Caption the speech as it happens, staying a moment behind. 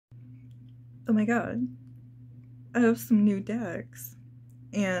Oh my god, I have some new decks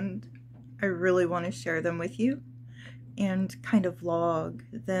and I really want to share them with you and kind of vlog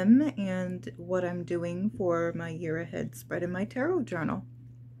them and what I'm doing for my year ahead spread in my tarot journal.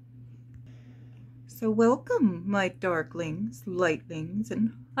 So welcome, my darklings, lightlings,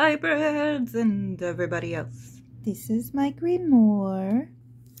 and hyperheads, and everybody else. This is my grimoire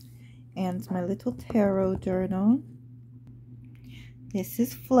and my little tarot journal. This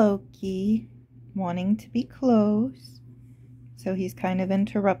is Floki wanting to be close, so he's kind of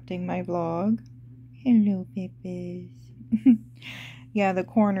interrupting my vlog. Hello, babies. Yeah, the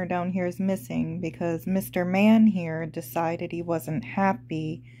corner down here is missing because Mr. Man here decided he wasn't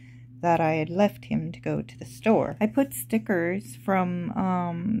happy that I had left him to go to the store. I put stickers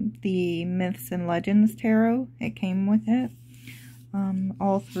from the Myths and Legends tarot. It came with it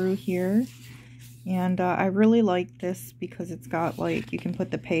all through here. And I really like this because it's got, like, you can put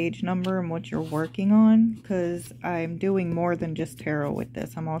the page number and what you're working on, because I'm doing more than just tarot with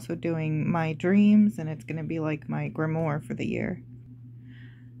this. I'm also doing my dreams, and it's going to be like my grimoire for the year.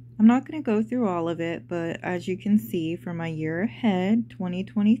 I'm not going to go through all of it, but as you can see for my year ahead,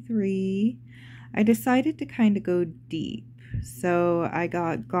 2023, I decided to kind of go deep. So I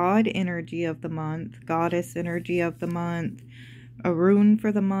got God energy of the month, Goddess energy of the month, a rune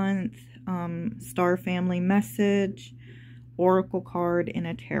for the month, Star Family message, oracle card, and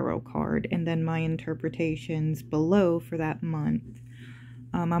a tarot card, and then my interpretations below for that month.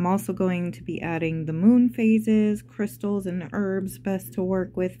 I'm also going to be adding the moon phases, crystals, and herbs best to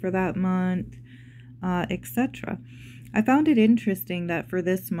work with for that month, etc. I found it interesting that for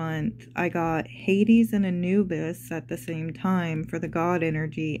this month, I got Hades and Anubis at the same time for the god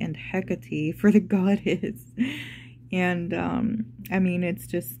energy and Hecate for the goddess. And, I mean,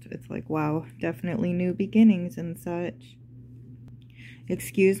 it's like, wow, definitely new beginnings and such.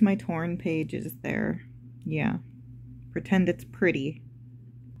 Excuse my torn pages there. Yeah, pretend it's pretty.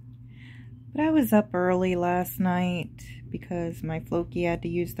 But I was up early last night because my Floki had to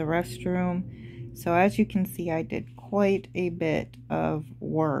use the restroom. So as you can see, I did quite a bit of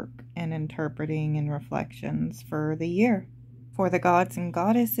work and interpreting and reflections for the year. For the gods and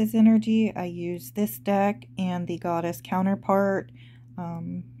goddesses energy, I use this deck and the goddess counterpart.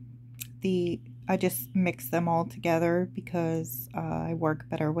 I just mix them all together because I work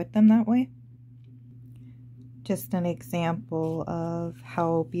better with them that way. Just an example of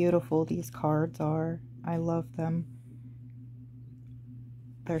how beautiful these cards are. I love them.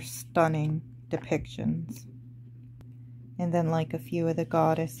 They're stunning depictions. And then like a few of the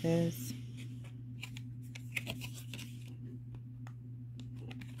goddesses.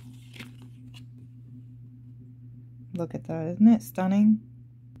 Look at that, isn't it stunning?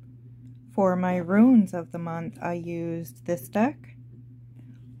 For my runes of the month, I used this deck.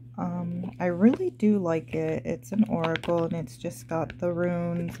 I really do like it. It's an oracle and it's just got the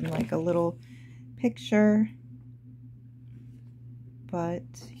runes and like a little picture. But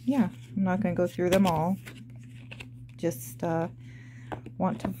yeah, I'm not going to go through them all. Just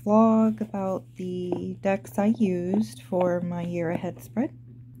want to vlog about the decks I used for my year ahead spread.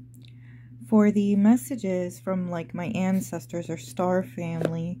 For the messages from like my ancestors or star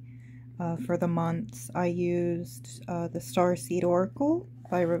family for the months, I used the Starseed Oracle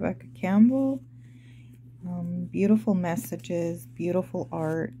by Rebecca Campbell. Beautiful messages, beautiful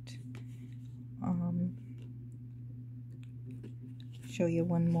art. Show you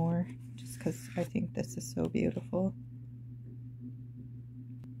one more just because I think this is so beautiful.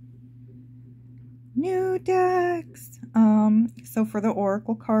 New decks! So for the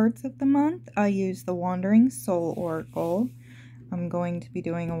oracle cards of the month, I use the Wandering Soul Oracle. I'm going to be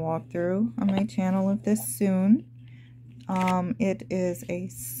doing a walkthrough on my channel of this soon. It is a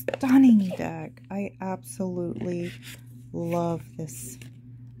stunning deck. I absolutely love this.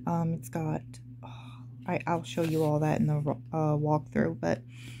 It's got, I'll show you all that in the walkthrough, but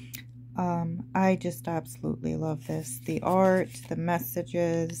I just absolutely love this. The art, the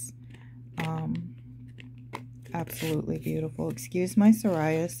messages, absolutely beautiful. Excuse my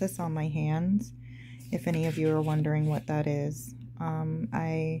psoriasis on my hands, if any of you are wondering what that is.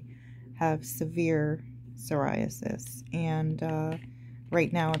 I have severe psoriasis, and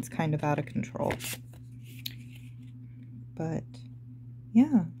right now it's kind of out of control. But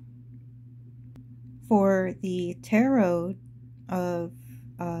yeah, for the tarot of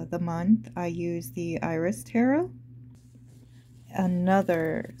the month, I use the Iris Tarot.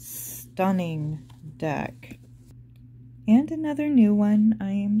 Another stunning deck. And another new one.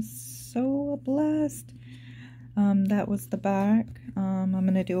 I am so blessed. That was the back. I'm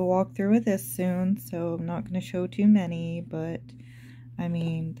going to do a walkthrough of this soon, so I'm not going to show too many, but I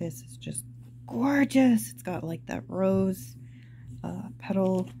mean, this is just gorgeous. It's got like that rose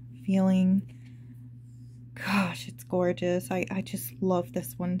petal feeling. Gosh, it's gorgeous. I just love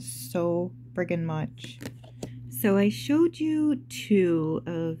this one so friggin' much. So I showed you 2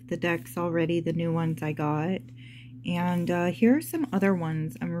 of the decks already, the new ones I got. And here are some other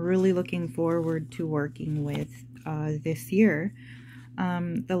ones I'm really looking forward to working with this year.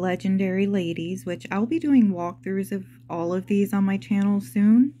 The Legendary Ladies, which I'll be doing walkthroughs of all of these on my channel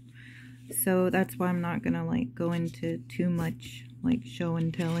soon. So that's why I'm not gonna like go into too much like show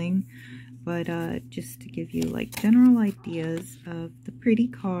and telling. But just to give you like general ideas of the pretty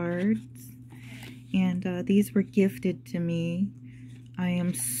cards. And these were gifted to me. I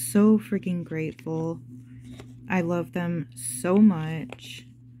am so freaking grateful. I love them so much.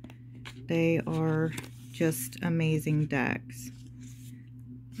 They are just amazing decks.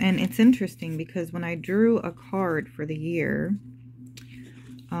 And it's interesting because when I drew a card for the year,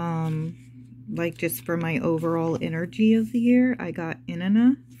 like just for my overall energy of the year, I got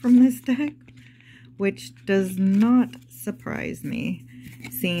Inanna from this deck, which does not surprise me,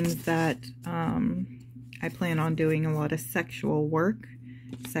 seeing that I plan on doing a lot of sexual work,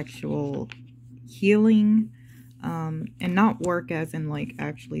 sexual healing, and not work as in like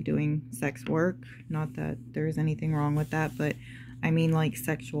actually doing sex work. Not that there's anything wrong with that, but I mean like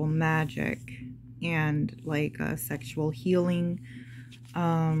sexual magic and like sexual healing,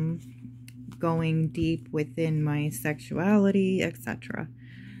 going deep within my sexuality, etc.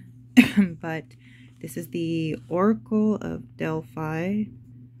 But this is the Oracle of Delphi.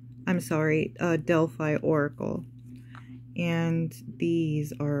 I'm sorry, Delphi Oracle. And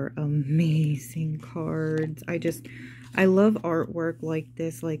these are amazing cards. I love artwork like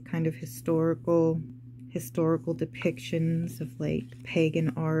this, like kind of historical depictions of like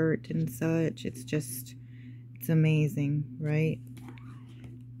pagan art and such. It's amazing, right?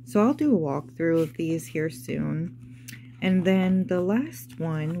 So I'll do a walkthrough of these here soon. And then the last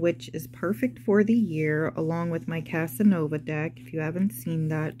one, which is perfect for the year, along with my Casanova deck. If you haven't seen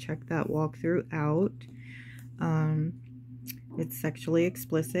that, check that walkthrough out. It's sexually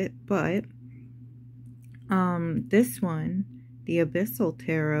explicit, but this one, the Abyssal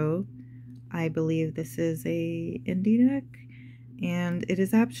Tarot, I believe this is a indie deck, and it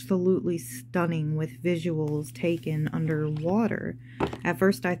is absolutely stunning with visuals taken underwater. At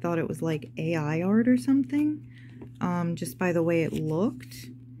first I thought it was like AI art or something, just by the way it looked,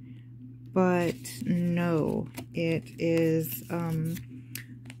 but no, it is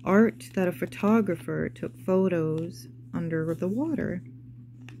art that a photographer took photos under the water.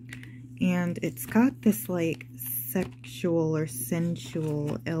 And it's got this like sexual or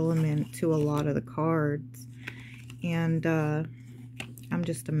sensual element to a lot of the cards. And I'm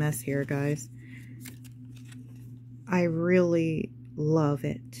just a mess here, guys. I really love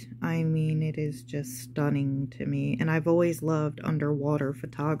it. I mean, it is just stunning to me. And I've always loved underwater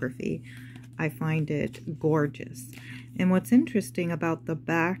photography. I find it gorgeous. And what's interesting about the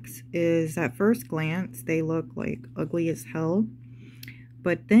backs is at first glance, they look like ugly as hell.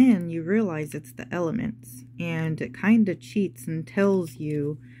 But then you realize it's the elements. And it kind of cheats and tells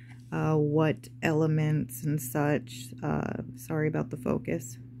you what elements and such. Sorry about the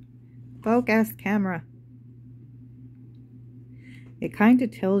focus. Focus, camera. It kind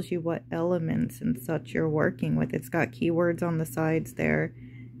of tells you what elements and such you're working with. It's got keywords on the sides there.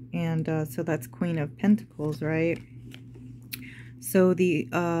 And so that's Queen of Pentacles, right? So the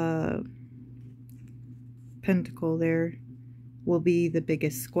pentacle there will be the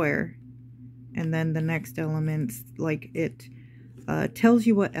biggest square. And then the next elements, like it tells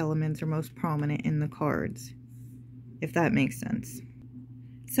you what elements are most prominent in the cards, if that makes sense.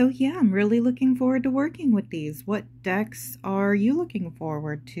 So yeah, I'm really looking forward to working with these. What decks are you looking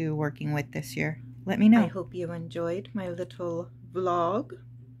forward to working with this year? Let me know. I hope you enjoyed my little vlog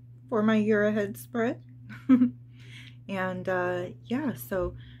for my year ahead spread. And yeah,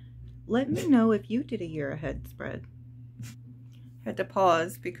 so let me know if you did a year ahead spread. Had to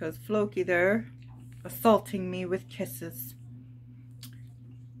pause because Floki there assaulting me with kisses.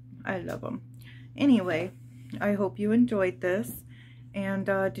 I love them. Anyway, I hope you enjoyed this. And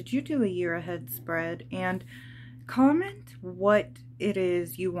did you do a year ahead spread? And comment what it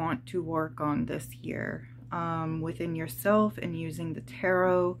is you want to work on this year within yourself and using the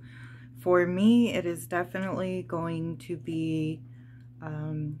tarot. For me, it is definitely going to be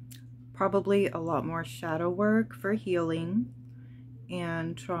probably a lot more shadow work for healing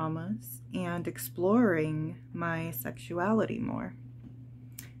and traumas and exploring my sexuality more.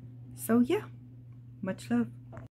 So yeah, much love.